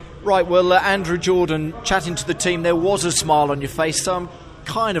Right, well, Andrew Jordan, chatting to the team, there was a smile on your face, so I'm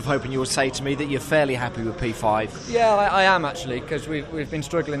kind of hoping you will say to me that you're fairly happy with P5. Yeah, I am actually, because we've been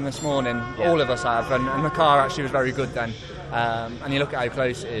struggling this morning, all of us have, and the car actually was very good then. And you look at how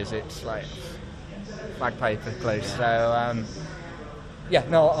close it is, it's like flag paper close. So,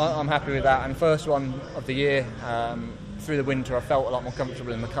 I'm happy with that. And first one of the year, through the winter I felt a lot more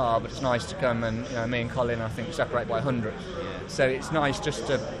comfortable in the car, but it's nice to come and, me and Colin, I think, separate by 100. So it's nice just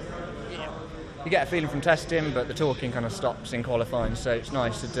to... You get a feeling from testing, but the talking kind of stops in qualifying, so it's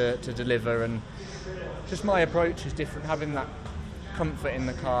nice to deliver. And just my approach is different, having that comfort in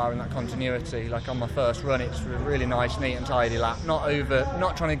the car and that continuity. Like on my first run, it's a really nice, neat and tidy lap, not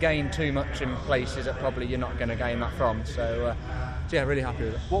trying to gain too much in places that probably you're not going to gain that from. So really happy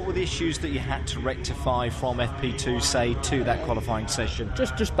with it. What were the issues that you had to rectify from FP2, say, to that qualifying session?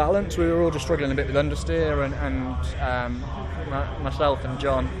 Just balance. We were all just struggling a bit with understeer, and myself and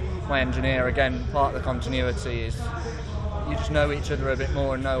John, my engineer, again, part of the continuity is you just know each other a bit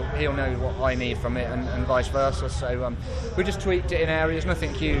more, and he'll know what I need from it, and vice versa. So we just tweaked it in areas,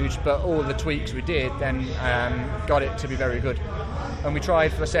 nothing huge, but all the tweaks we did then got it to be very good. And we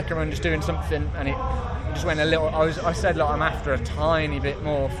tried for the second run just doing something, and it just went a little... I said, like, I'm after a tiny bit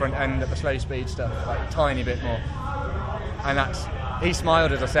more front end at the slow speed stuff, like a tiny bit more. And he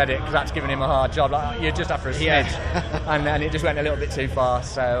smiled as I said it, because that's giving him a hard job. Like, you're just after a smidge, and it just went a little bit too far.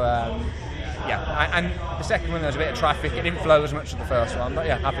 So and the second one there was a bit of traffic. It didn't flow as much as the first one, but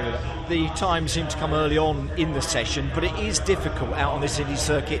happy with it. The time seemed to come early on in the session, but it is difficult out on this Indy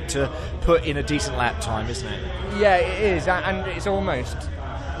circuit to put in a decent lap time, isn't it? Yeah, it is, and it's almost,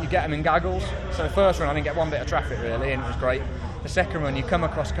 you get them in gaggles. So the first run I didn't get one bit of traffic really, and it was great. The second run you come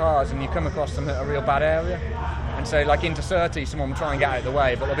across cars, and you come across them at a real bad area. And so, like, into Surtees, someone will try and get out of the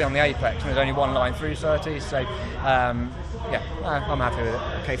way, but they'll be on the apex, and there's only one line through Surtees. So, I'm happy with it.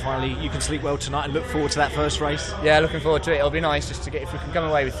 Okay, finally, you can sleep well tonight and look forward to that first race. Yeah, looking forward to it. It'll be nice just to get, if we can come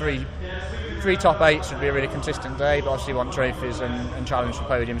away with three top eights, would be a really consistent day. But obviously, want trophies and challenge for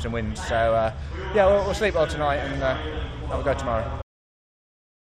podiums and wins. So, we'll sleep well tonight, and have a go tomorrow.